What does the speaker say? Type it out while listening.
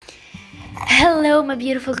Hello, my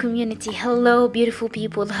beautiful community. Hello, beautiful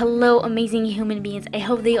people. Hello, amazing human beings. I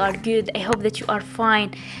hope they are good. I hope that you are fine.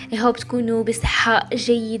 I hope تكونوا بصحة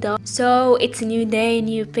جيدة. So, it's a new day,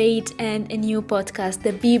 new page and a new podcast.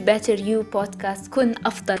 The Be Better You podcast. كن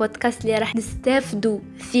أفضل podcast اللي راح نستفدوا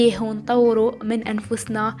فيه ونطوروا من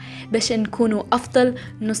أنفسنا باش نكونوا أفضل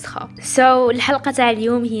نسخة. So, الحلقة تاع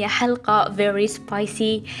اليوم هي حلقة very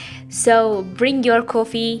spicy. So, bring your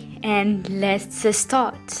coffee and let's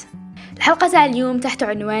start. الحلقة تاع اليوم تحت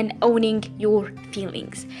عنوان Owning Your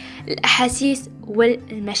Feelings، الأحاسيس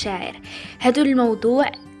والمشاعر. هذا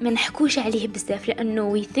الموضوع ما نحكوش عليه بزاف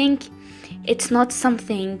لأنه we think it's not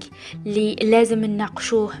something اللي لازم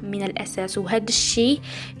نناقشوه من الأساس، وهذا الشيء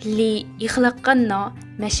اللي يخلق لنا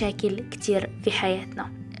مشاكل كتير في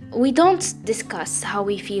حياتنا. We don't discuss how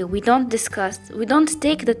we feel. We don't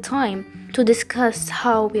take the time to discuss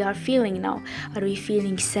how we are feeling now. Are we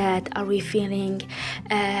feeling sad? Are we feeling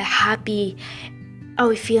happy? Are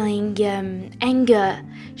we feeling anger?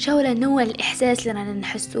 شو نوع الإحساس اللي رانا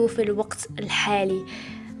نحسوه في الوقت الحالي.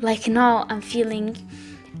 Like now I'm feeling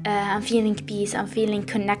peace. I'm feeling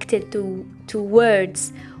connected to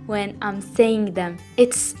words when I'm saying them.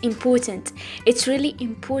 It's important. It's really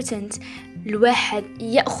important الواحد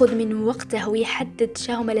يأخذ من وقته ويحدد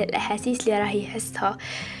شامل الأحاسيس اللي راح يحسها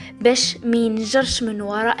باش مينجرش من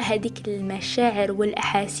وراء هذيك المشاعر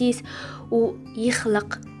والأحاسيس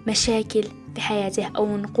ويخلق مشاكل في حياته،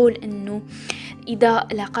 أو نقول أنه إذا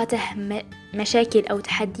لقاته مشاكل أو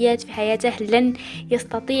تحديات في حياته لن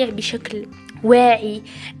يستطيع بشكل واعي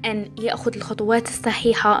أن يأخذ الخطوات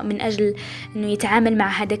الصحيحة من أجل أنه يتعامل مع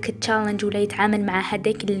هذاك التشالنج ولا يتعامل مع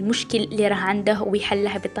هذاك المشكل اللي راه عنده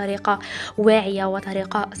ويحلها بطريقة واعية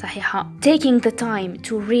وطريقة صحيحة. Taking the time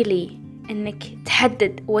to really أنك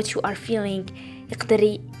تحدد what you are feeling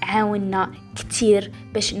يقدر يعاوننا كتير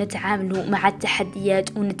باش نتعاملوا مع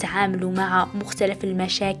التحديات ونتعاملوا مع مختلف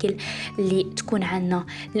المشاكل اللي تكون عنا،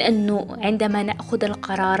 لأنه عندما نأخذ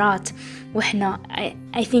القرارات وإحنا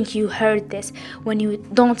I think you heard this when you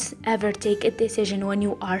don't ever take a decision when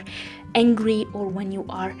you are angry or when you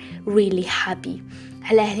are really happy.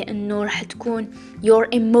 علاه لأنه راح تكون your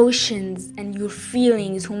emotions and your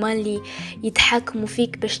feelings هما اللي يتحكموا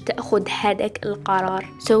فيك باش تأخذ هذاك القرار.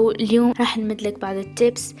 So اليوم راح نمدلك بعض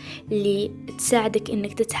التيبس اللي تساعدك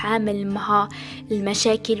انك تتعامل مع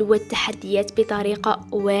المشاكل والتحديات بطريقة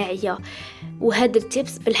واعية، وهذا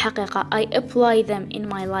التيبس بالحقيقة I apply them in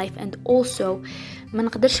my life and also ما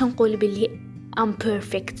نقدرش نقول باللي I'm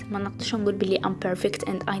perfect. ما نقدرش نقول باللي I'm perfect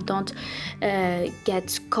and I don't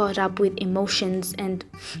get caught up with emotions and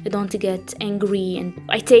I don't get angry and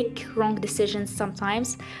I take wrong decisions sometimes,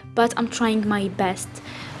 but I'm trying my best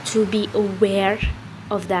to be aware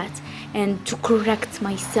of that and to correct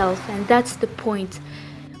myself, and that's the point.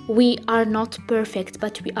 We are not perfect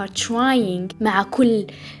but we are trying. مع كل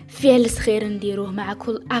فعل صغير نديروه، مع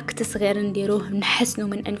كل أكت صغير نديروه، نحسنوا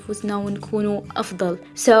من أنفسنا ونكونوا أفضل.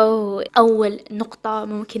 So أول نقطة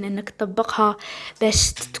ممكن أنك تطبقها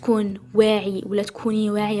باش تكون واعي ولا تكوني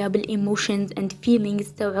واعية بالemotions and feelings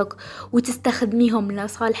تاعك وتستخدميهم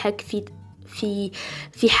لصالحك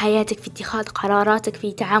في حياتك، في اتخاذ قراراتك، في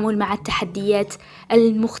التعامل مع التحديات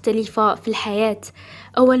المختلفة في الحياة.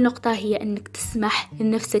 أول نقطة هي أنك تسمح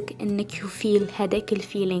لنفسك أنك you feel هذاك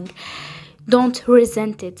الفيلينج. Don't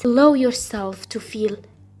resent it. Allow yourself to feel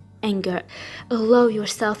anger. Allow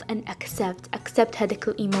yourself and accept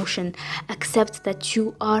هذاك emotion. Accept that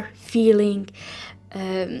you are feeling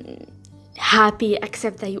happy.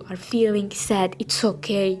 Accept that you are feeling sad. It's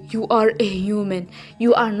okay. You are a human.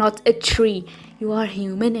 You are not a tree. You are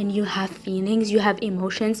human and you have feelings. You have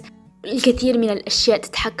emotions. الكثير من الأشياء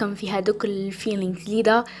تتحكم في هذوك الفيلينغز.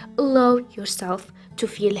 لذا allow yourself to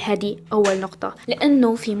feel. هذه أول نقطة،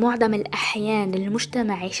 لأنه في معظم الأحيان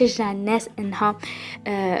المجتمع يشجع الناس أنها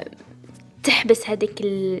تحبس هذيك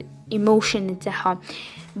الإيموشن تاعها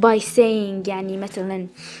by saying يعني مثلا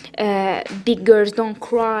big girls don't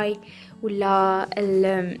cry ولا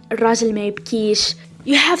الراجل ما يبكيش.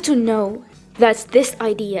 You have to know that this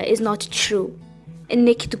idea is not true.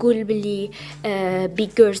 إنك تقول باللي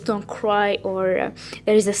big girls don't cry or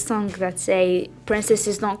there is a song that say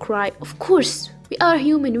princesses don't cry. Of course we are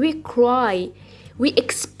human, we cry, we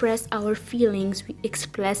express our feelings, we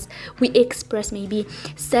express maybe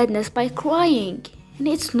sadness by crying, and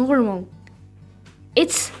it's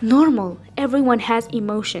normal. Everyone has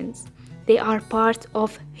emotions. They are part of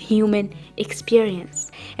human experience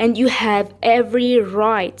and you have every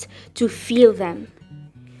right to feel them.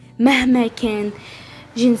 مهما كان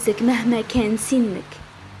جنسك، مهما كان سنك,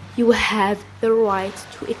 you have the right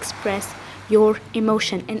to express your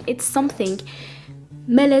emotion and it's something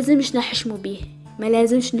ما لازمش نحشموا به. ما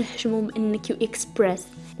لازمش نحجمه من انك you express.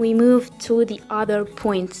 We move to the other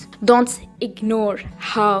point. Don't ignore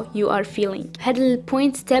how you are feeling. هذا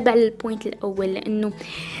البوينت تابع للبوينت الأول لأنه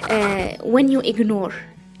when you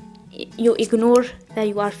ignore that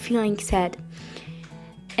you are feeling sad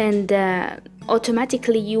and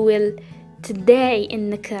automatically you will تدعي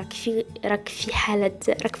انك راك في حالة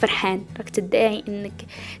راك فرحان، راك تدعي انك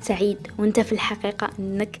سعيد وانت في الحقيقة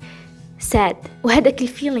انك sad. وهذاك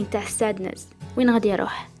الفيلينج تاع sadness وين غادي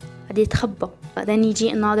يروح؟ غادي يتخبى. then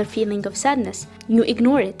يجي another feeling of sadness you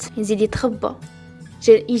ignore it يزيد يتخبى.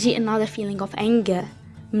 يجي another feeling of anger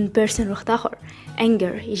من person وقت آخر.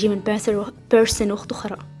 anger يجي من person وقت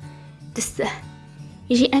أخرى تسه.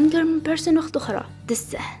 يجي anger من person وقت أخرى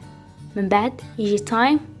تسه. من بعد يجي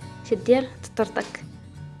time تدير تطرطك.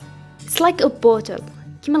 it's like a bottle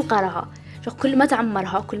كيما القرعة. كل ما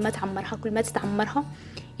تتعمرها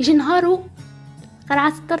يجي نهارو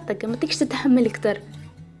قرعة تطرطك ما تقدرش تتحمل أكتر.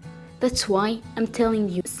 that's why I'm telling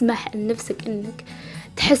you اسمح لنفسك إنك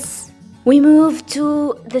تحس. we move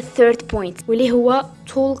to the third point واللي هو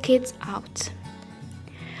talk it out.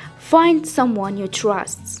 find someone you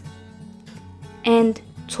trust and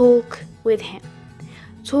talk with him.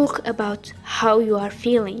 Talk about how you are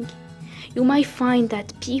feeling. You might find that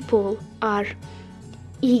people are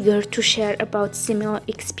eager to share about similar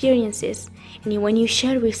experiences. And when you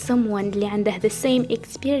share with someone اللي عنده the same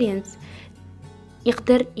experience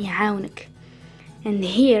يقدر يعاونك. And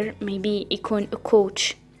here maybe يكون a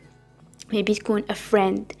coach, maybe يكون a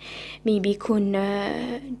friend, maybe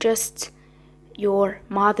يكون just your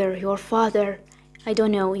mother, your father, I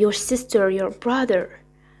don't know, your sister, your brother.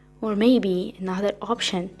 Or maybe another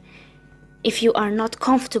option, if you are not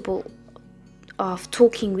comfortable of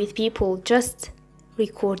talking with people, just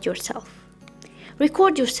record yourself.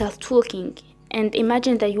 Record yourself talking and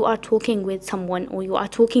imagine that you are talking with someone or you are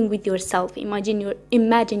talking with yourself.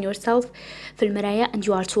 Imagine yourself في المراية and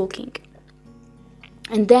you are talking.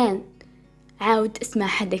 And then عاود اسمع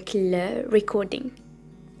هذاك recording.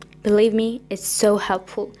 Believe me, it's so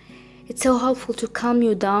helpful. It's so helpful to calm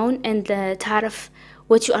you down and تعرف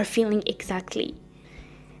what you are feeling exactly.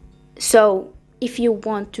 So if you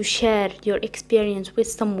want to share your experience with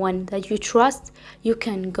someone that you trust, you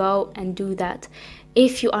can go and do that.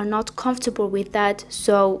 If you are not comfortable with that,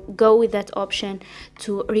 so go with that option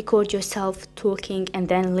to record yourself talking and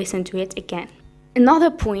then listen to it again.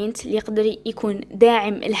 Another point اللي يقدر يكون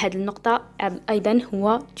داعم لهذه النقطة أيضا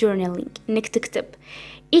هو journaling. إنك تكتب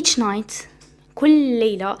each night كل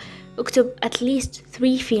ليلة اكتب at least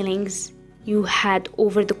 3 feelings you had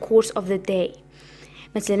over the course of the day.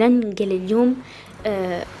 مثلا قال اليوم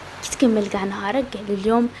كي تكمل قاع نهارك قال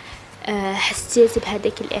اليوم حسيت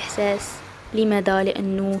بهذاك الإحساس. لماذا؟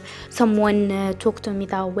 لأنه someone talked to me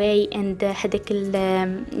that way and هذاك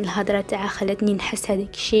الهضرة تاعها خلتني نحس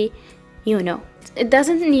هذاك الشيء. You know, it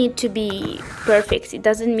doesn't need to be perfect. It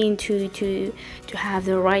doesn't mean to have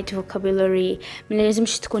the right vocabulary. ما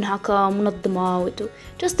لازمش تكون هكا منظمة.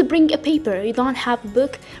 Just bring a paper. You don't have a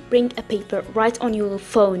book, bring a paper. Write on your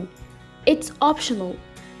phone. It's optional.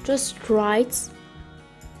 Just write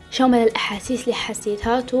شامل الأحاسيس اللي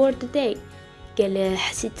حسيتها toward the day. قال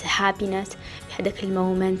حسيت happiness في هذاك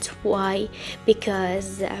المومنت. Why?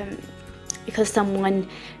 Because someone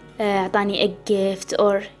أعطاني a gift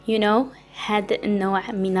or you know. هذا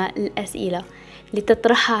النوع من الأسئلة اللي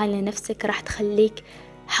تطرحها على نفسك راح تخليك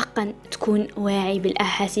حقا تكون واعي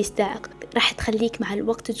بالأحاسيس تاعك. راح تخليك مع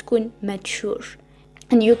الوقت تكون mature.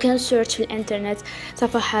 And you can search في الانترنت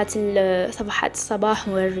صفحات الصباح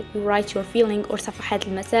where you write your feeling or صفحات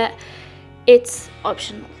المساء. It's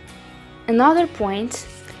optional. Another point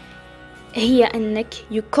هي أنك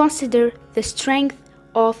you consider the strength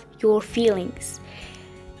of your feelings.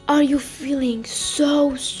 Are you feeling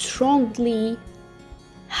so strongly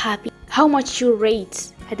happy? How much you rate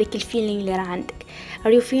هذاك الفيلينج اللي راه عندك?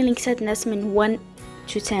 Are you feeling sadness من 1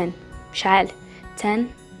 to 10? شعال 10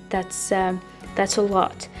 that's a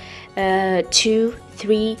lot. 2,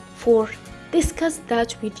 3, 4. Discuss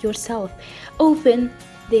that with yourself. Open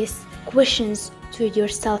these questions to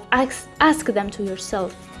yourself. Ask them to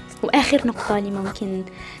yourself. وآخر نقطة اللي ممكن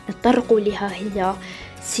نتطرقوا لها هي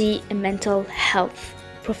see a mental health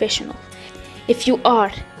professional. If you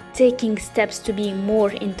are taking steps to be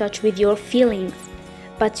more in touch with your feelings,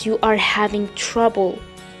 but you are having trouble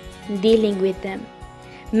dealing with them,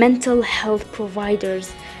 mental health providers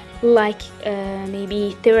like maybe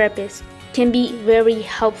therapists can be very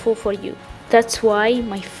helpful for you. That's why,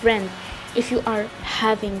 my friend, if you are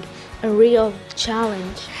having a real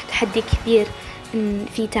challenge, تحدي كبير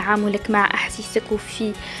في تعاملك مع أحاسيسك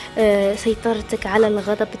وفي سيطرتك على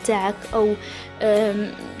الغضب تاعك أو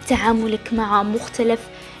تعاملك مع مختلف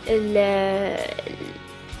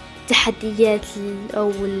التحديات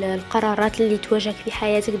أو القرارات اللي تواجهك في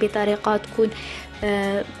حياتك بطريقة تكون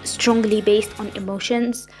strongly based on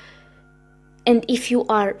emotions. And if you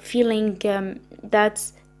are feeling that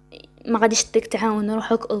ما غاديش تقدر تعاون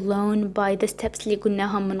روحك alone by the steps اللي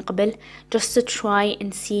قلناهم من قبل, just to try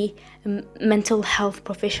and see mental health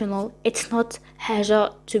professional. It's not حاجة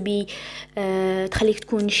to be تخليك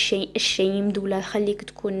تكون ashamed ولا تخليك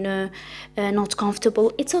تكون not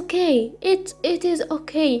comfortable. It's okay. It is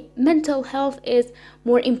okay. Mental health is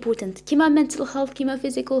more important. كما mental health كما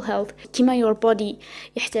physical health, كما your body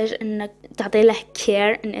يحتاج انك تعطي له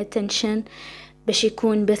care and attention باش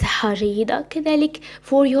يكون بصحة جيدة, كذلك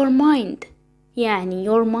for your mind. يعني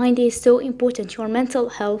your mind is so important, your mental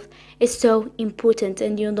health is so important,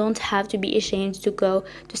 and you don't have to be ashamed to go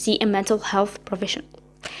to see a mental health professional.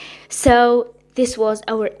 So this was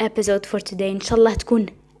our episode for today. إن شاء الله تكون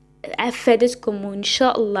أفادتكم, وإن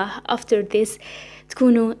شاء الله after this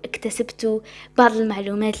تكونوا اكتسبتوا بعض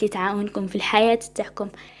المعلومات لتعاونكم في الحياة تاعكم.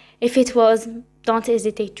 If it was, don't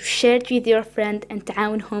hesitate to share it with your friend and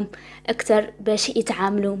تعاونهم أكتر باش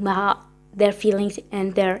يتعاملوا مع their feelings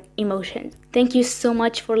and their emotions. Thank you so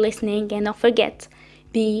much for listening, and don't forget,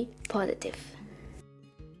 be positive.